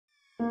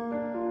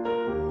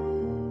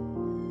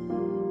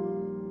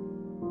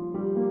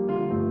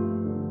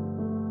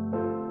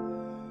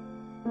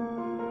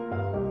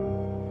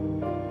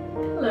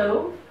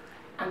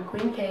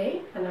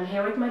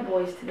here with my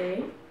boys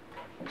today,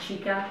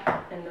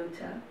 Chica and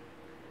Lota.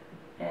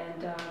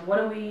 And what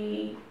are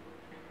we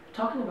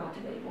talking about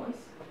today, boys?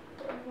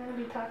 We're going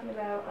to be talking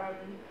about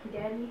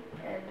Daddy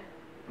and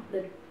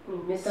We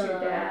miss your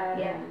dad.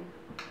 Yeah. And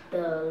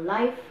The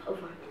life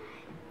of our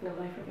the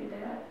life of your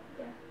dad.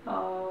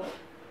 Yeah.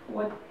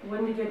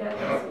 When did your dad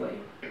pass away?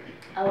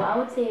 Oh, I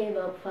would say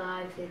about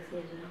 5, 6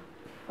 years ago.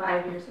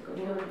 5 years ago.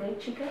 You know the date,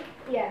 Chica?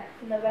 Yeah,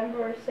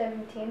 November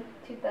 17th,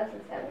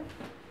 2007.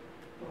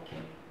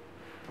 Okay.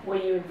 Were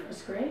you in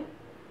first grade?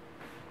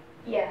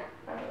 Yeah,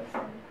 I was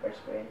in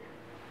first grade.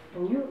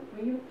 And you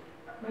were you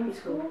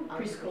preschool? I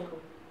was in Preschool.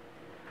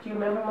 Do you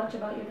remember much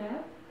about your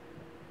dad?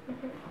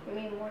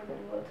 Me more than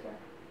Lota.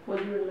 What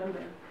do you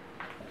remember?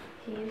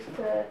 He used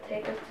to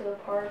take us to the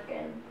park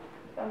and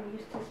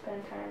used to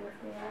spend time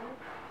with me.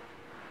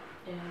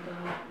 And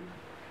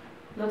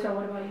Lota,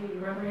 what about you? You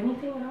remember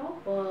anything at all?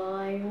 Well,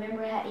 I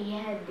remember he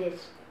had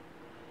this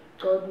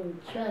golden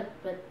truck,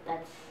 but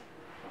that's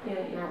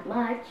not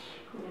much.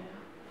 Yeah.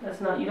 That's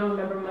not. You don't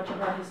remember much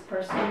about his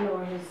person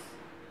or his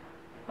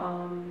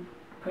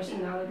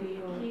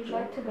personality or. He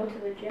liked to go to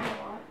the gym a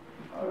lot.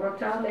 He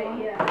worked out a lot?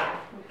 Yeah.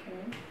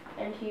 Okay.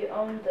 And he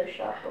owned the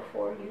shop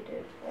before you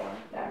did, or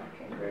the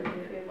African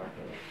Caribbean Food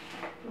Market.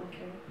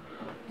 Okay.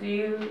 Do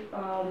you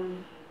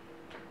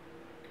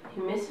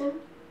you miss him?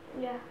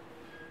 Yeah.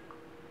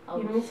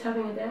 You miss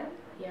having a dad?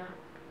 Yeah.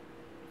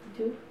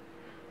 You do?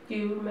 Do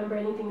you remember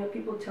anything that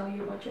people tell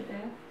you about your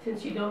dad?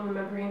 Since you don't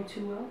remember him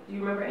too well, do you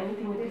remember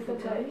anything that people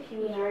tell you? He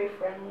was very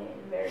friendly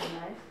and very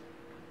nice.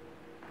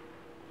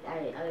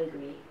 I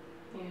agree.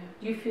 Yeah.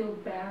 Do you feel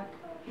bad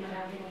not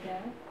having a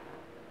dad?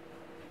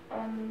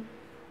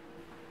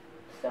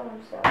 So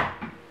and so.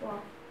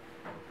 Well,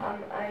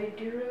 I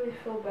do really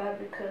feel bad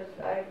because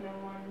I have no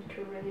one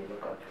to really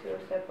look up to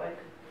except like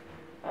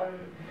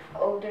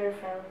older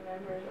family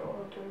members or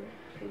older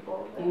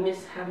people. You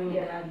miss having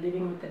a dad,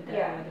 living with a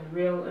dad, a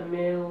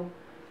male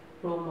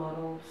role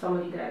model,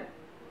 somebody that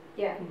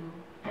you know.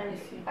 And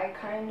I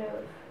kind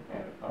of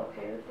am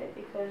okay with it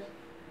because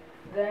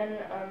then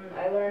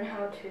I learn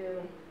how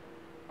to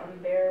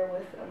bear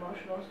with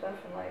emotional stuff,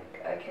 and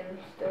like I can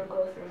still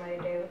go through my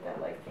day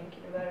without like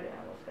thinking about it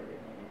almost every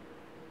minute.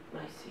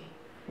 I see.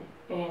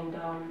 And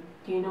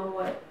do you know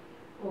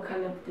what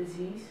kind of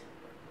disease?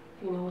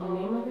 Do you know the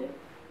name of it?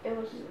 It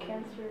was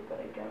cancer, but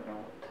I don't know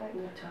what type.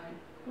 No type.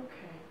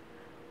 Okay.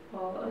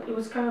 Well, it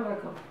was kind of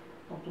like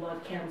a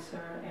blood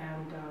cancer,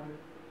 and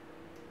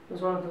it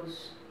was one of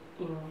those,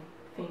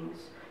 things.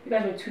 You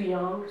guys were too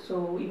young,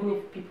 so even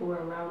if people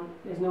were around,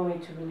 there's no way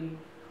to really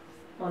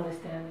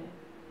understand it.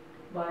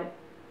 But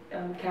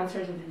cancer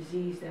is a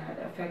disease that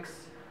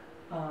affects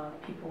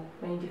people,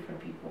 many different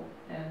people,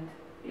 and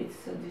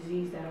it's a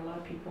disease that a lot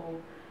of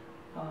people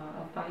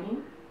are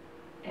fighting,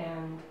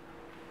 and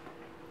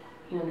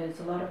there's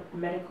a lot of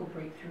medical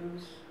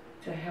breakthroughs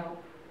to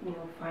help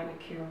find a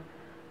cure,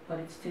 but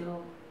it's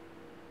still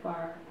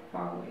far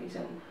ways.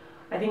 And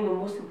I think the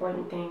most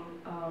important thing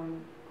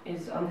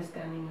is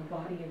understanding your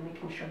body and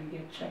making sure you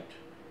get checked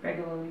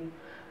regularly.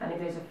 And if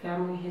there's a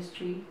family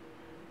history,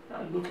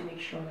 you need to make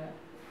sure that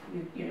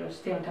you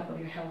stay on top of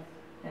your health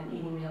and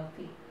eating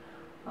healthy.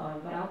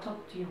 But I'll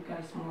talk to you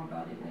guys more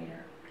about it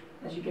later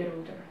as you get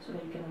older, so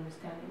that you can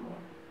understand it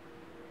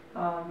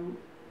more.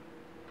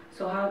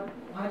 So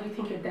how do you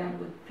think your dad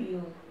would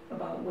feel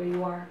about where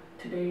you are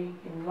today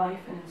in life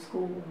and in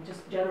school and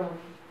just generally?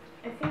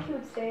 I think he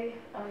would say,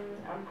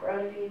 I'm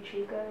proud of you,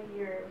 Chica.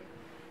 You're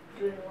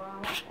doing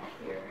well.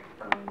 You're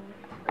going to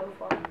go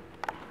far.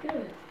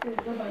 Good.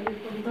 What about you?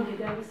 What do you think your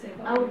dad would say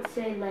about I would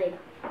say like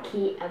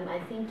I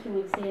think he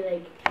would say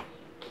like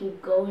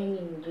keep going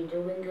and you're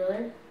doing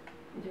good.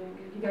 You're doing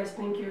good. You guys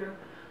think you're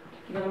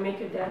gonna make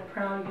your dad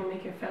proud, you're gonna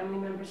make your family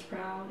members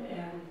proud,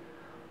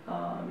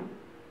 and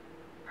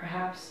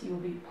perhaps you'll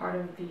be part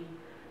of the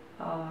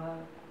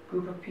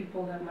group of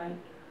people that might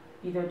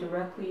either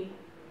directly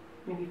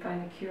maybe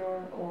find a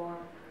cure or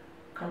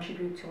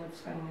contribute towards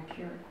finding a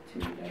cure to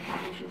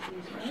diabetes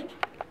disease, right?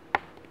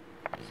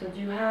 So do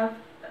you have,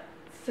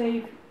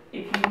 say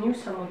if you knew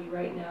somebody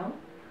right now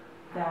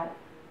that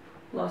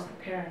lost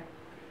a parent,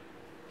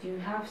 do you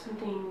have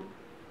something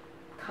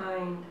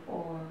kind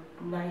or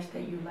nice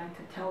that you'd like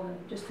to tell them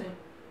just to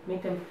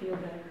make them feel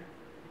better?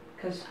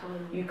 Because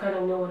you kind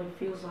of know what it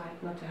feels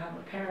like not to have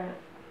a parent.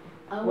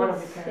 I would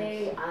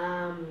say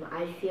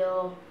I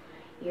feel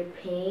your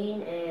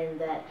pain and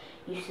that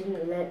you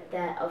shouldn't let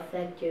that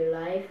affect your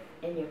life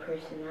and your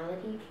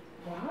personality.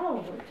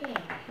 Wow, okay.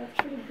 That's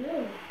pretty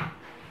good.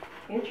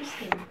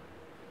 Interesting.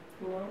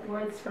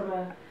 Words from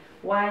a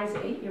wise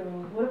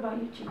 8-year-old. What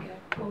about you, Chica?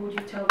 What would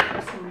you tell the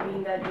person,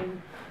 being that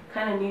you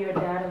kind of knew your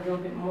dad a little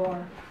bit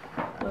more?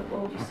 What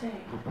would you say?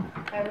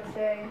 I would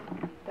say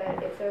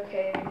that it's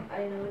okay.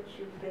 I know what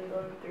you've been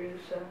going through,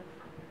 so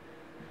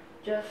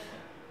just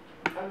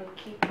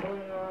keep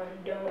going on.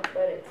 Don't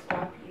let it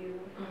stop you.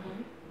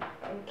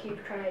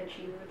 Keep trying to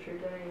achieve what you're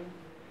doing.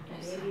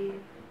 Maybe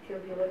he'll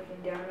be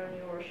looking down on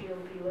you, or she'll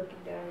be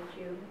looking down at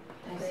you,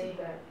 saying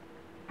that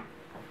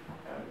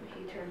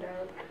he turned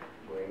out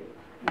great.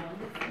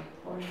 Wonderful,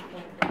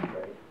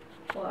 wonderful.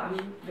 Well,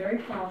 I'm very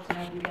proud to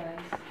have you guys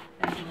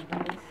as my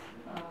boys.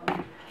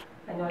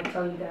 I know I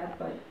tell you that,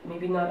 but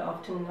maybe not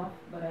often enough,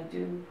 but I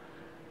do.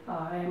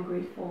 I am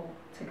grateful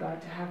to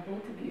God to have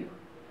both of you.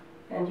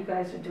 And you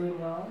guys are doing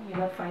well. You're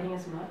not fighting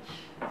as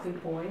much.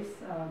 Good boys,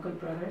 good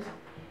brothers.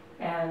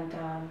 And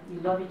you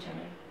love each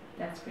other,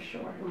 that's for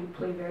sure. And you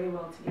play very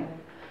well together.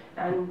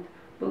 And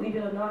believe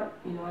it or not,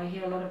 you know, I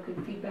hear a lot of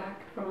good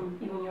feedback from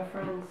even your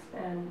friends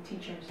and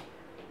teachers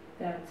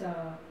that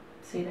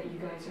say that you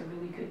guys are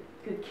really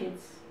good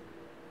kids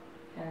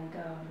and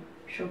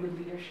show good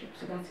leadership.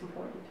 So that's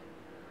important.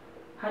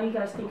 How do you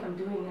guys think I'm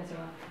doing as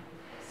a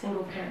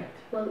single parent?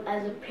 Well,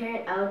 as a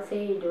parent, I would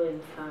say you're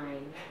doing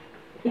fine.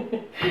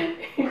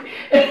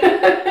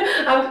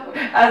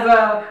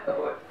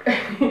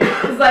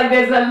 It's like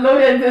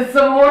there's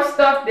some more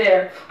stuff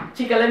there.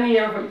 Chica, let me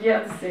hear what you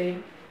have to say.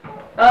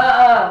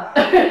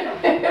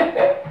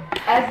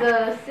 As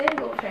a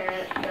single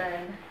parent,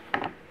 then.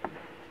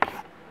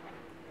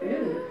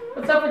 Ew.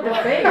 What's up with the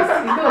face? You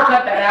gonna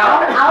cut that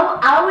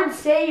out? I would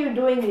say you're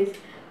doing is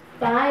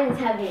fine as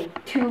having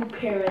two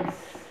parents.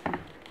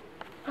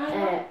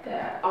 I like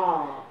that.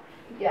 Aw.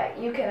 Yeah,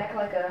 you can act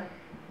like a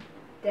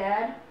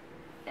dad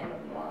and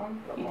a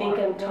mom. You think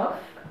I'm tough?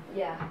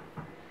 Yeah.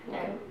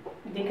 Okay.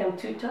 You think I'm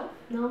too tough?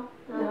 No.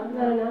 No,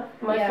 not enough.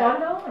 Am I Yeah. fun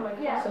though? Am I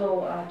Yeah.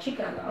 So,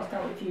 Chica, I'll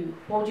start with you.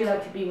 What would you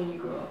like to be when you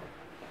grow up?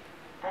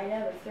 I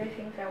know the 3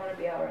 things I want to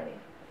be already.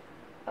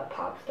 A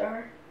pop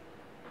star.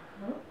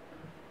 Huh?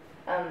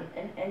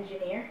 An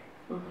engineer.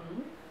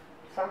 Mm-hmm.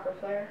 Soccer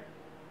player.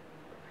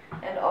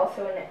 And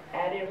also an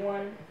added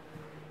one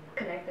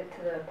connected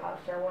to the pop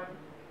star one.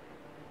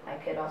 I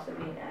could also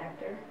be an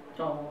actor.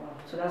 Oh,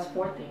 so that's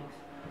 4 things.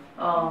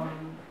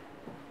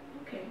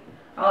 Okay.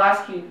 I'll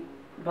ask you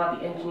about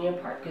the engineer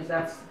part because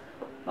that's,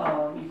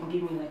 you can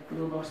give me like a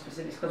little more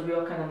specifics because we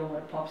all kind of know what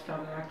a pop star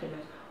and an actor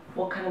is.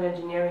 What kind of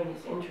engineering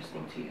is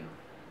interesting to you?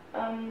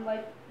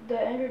 Like the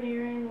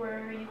engineering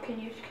where you can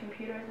use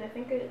computers. I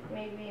think it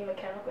may be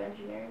mechanical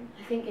engineering.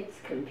 I think it's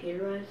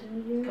computerized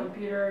engineering.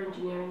 Computer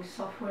engineering,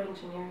 software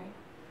engineering.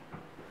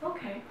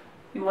 Okay.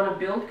 You want to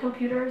build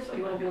computers or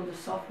you want to build the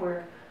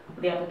software,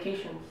 the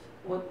applications?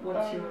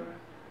 What's your...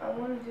 I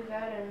want to do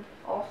that and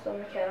also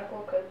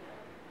mechanical because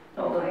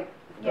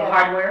the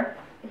hardware,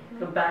 Mhm.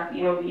 the back,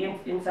 you know, the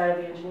inside of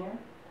the engineer?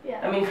 Yeah.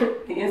 I mean,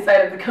 the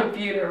inside of the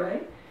computer,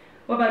 right?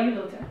 What about you,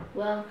 Lota?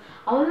 Well,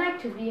 I would like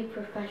to be a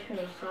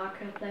professional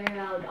soccer player.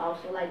 I would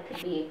also like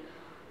to be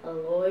a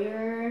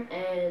lawyer,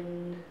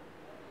 and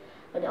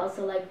I'd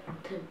also like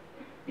to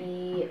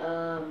be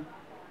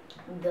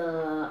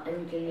the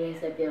engineers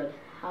that build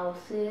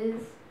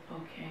houses.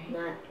 Okay.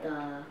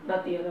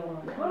 Not the other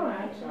one. All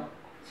right.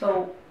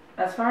 So,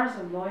 as far as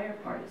the lawyer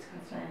part is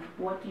concerned,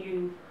 what do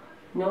you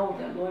know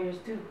that lawyers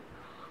do?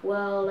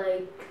 Well,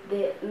 like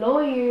the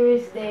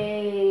lawyers,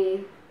 they,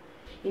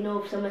 you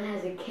know, if someone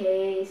has a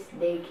case,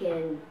 they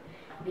can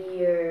be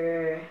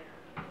your,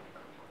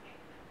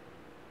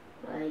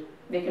 like.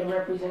 They can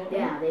represent you?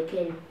 Yeah, they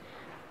can.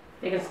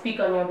 They can speak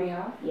on your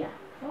behalf? Yeah.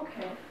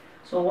 Okay.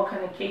 So what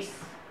kind of case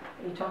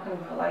are you talking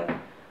about? Like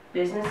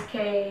business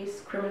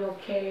case, criminal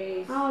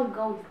case? I'll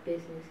go with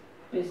business.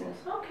 Business.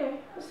 Okay,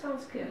 that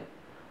sounds good.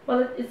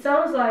 Well, it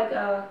sounds like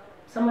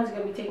someone's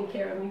going to be taking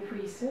care of me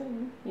pretty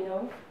soon, you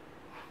know?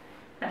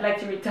 I'd like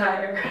to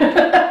retire.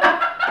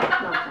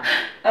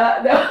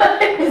 No,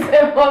 he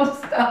said mom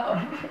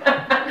stuff.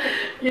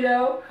 You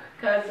know,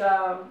 because,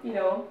 you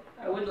know,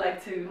 I would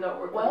like to not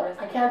work with the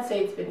rest. I can't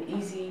say it's been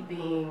easy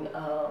being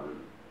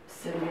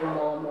single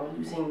mom or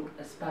losing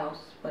a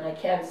spouse, but I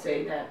can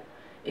say that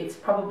it's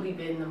probably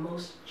been the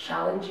most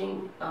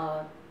challenging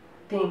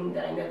thing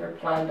that I never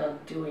planned on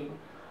doing.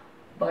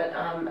 But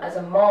as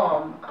a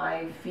mom,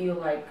 I feel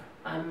like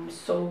I'm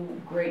so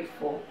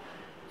grateful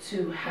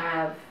to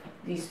have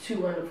these 2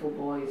 wonderful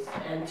boys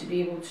and to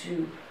be able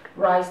to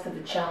rise to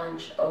the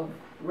challenge of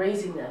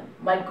raising them.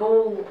 My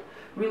goal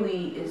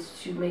really is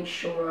to make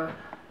sure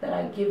that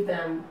I give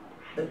them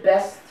the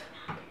best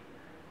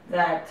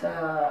that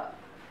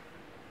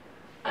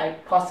I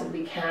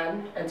possibly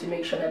can, and to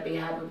make sure that they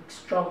have a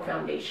strong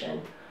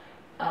foundation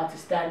to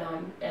stand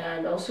on,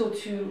 and also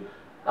to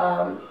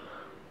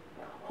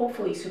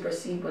hopefully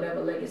supersede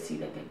whatever legacy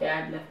that their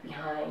dad left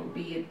behind,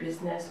 be it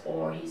business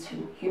or his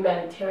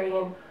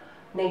humanitarian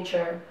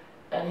nature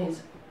and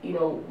his, you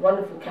know,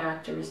 wonderful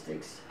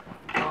characteristics,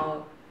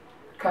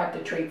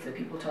 character traits that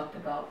people talked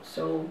about.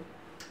 So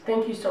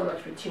thank you so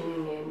much for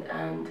tuning in,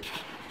 and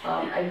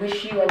I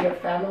wish you and your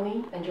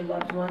family and your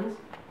loved ones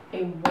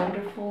a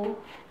wonderful,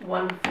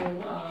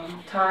 wonderful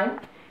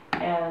time.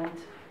 And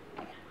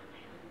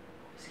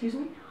excuse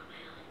me,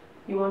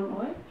 you want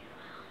what?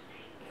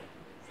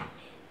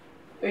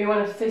 Oh, you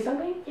want to say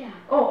something? Yeah.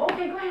 Oh,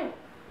 okay, go ahead.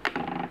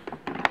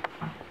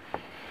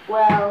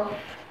 Well,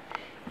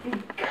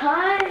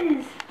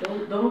 because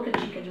don't look at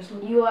Chica, just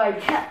look. you are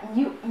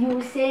you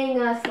were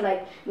saying us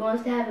like you want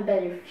us to have a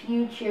better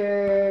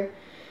future,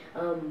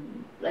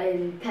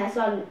 and pass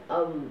on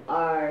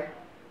our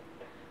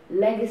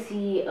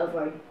legacy of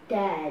our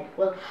dad.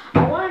 Well,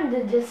 I wanted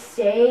to just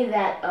say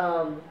that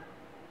I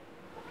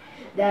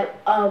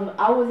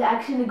was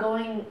actually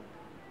going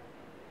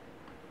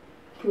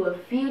to a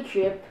field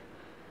trip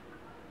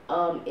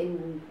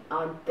in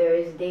on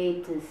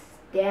Thursday to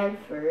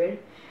Stanford,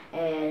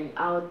 and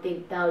I would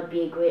think that would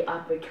be a great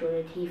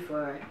opportunity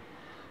for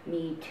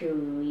me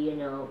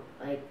to,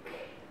 like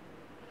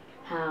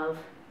have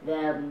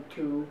them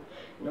to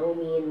know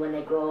me, and when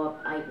I grow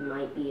up, I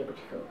might be able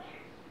to go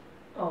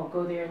Oh,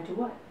 go there and do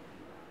what?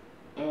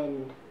 there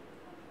and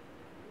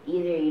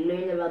either you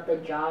learn about the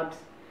jobs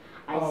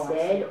I Oh, I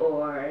said, see.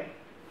 or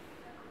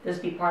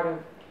Just be part of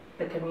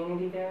the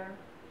community there?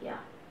 yeah.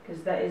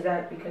 Is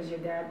that because your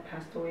dad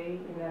passed away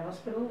in that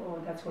hospital, or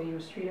that's why you were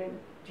treated?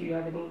 Do you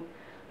have any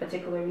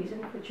particular reason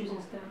for choosing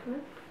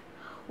Stanford?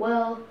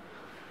 Well,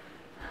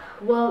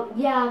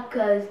 yeah,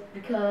 because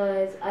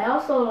I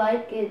also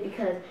like it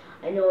because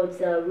I know it's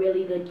a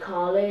really good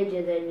college,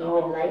 and then you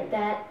Oh, would okay. like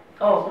that.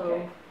 Oh, So-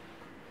 okay.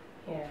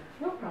 Yeah,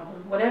 no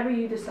problem. Whatever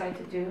you decide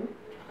to do,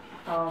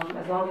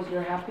 as long as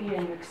you're happy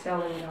and you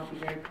excel in it, I'll be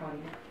very proud of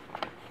you.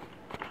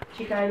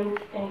 Chica,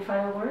 any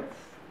final words?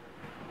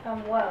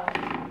 Well,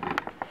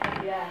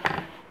 yeah.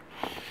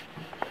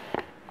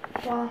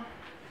 Well,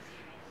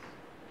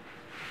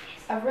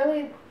 I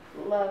really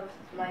loved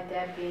my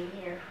dad being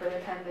here for the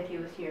time that he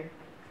was here.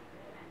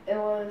 It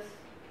was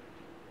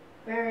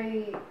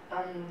very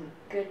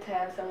good to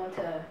have someone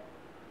to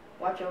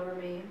watch over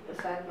me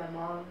besides my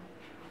mom,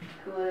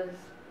 who was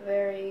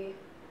very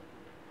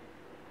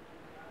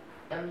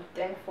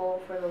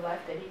thankful for the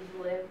life that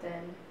he's lived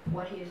and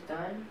what he's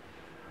done.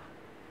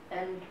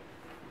 And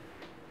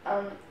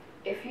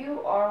if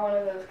you are one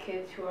of those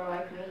kids who are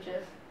like me,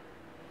 just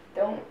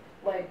don't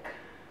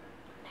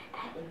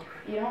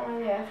you don't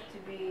really have to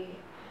be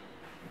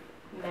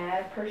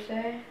mad per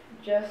se.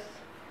 Just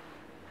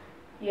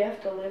you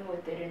have to live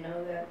with it and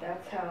know that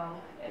that's how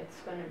it's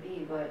gonna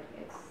be, but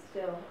it's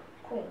still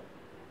cool.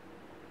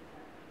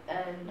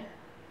 And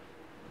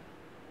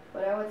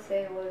what I would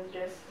say was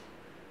just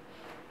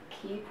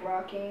keep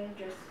rocking,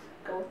 just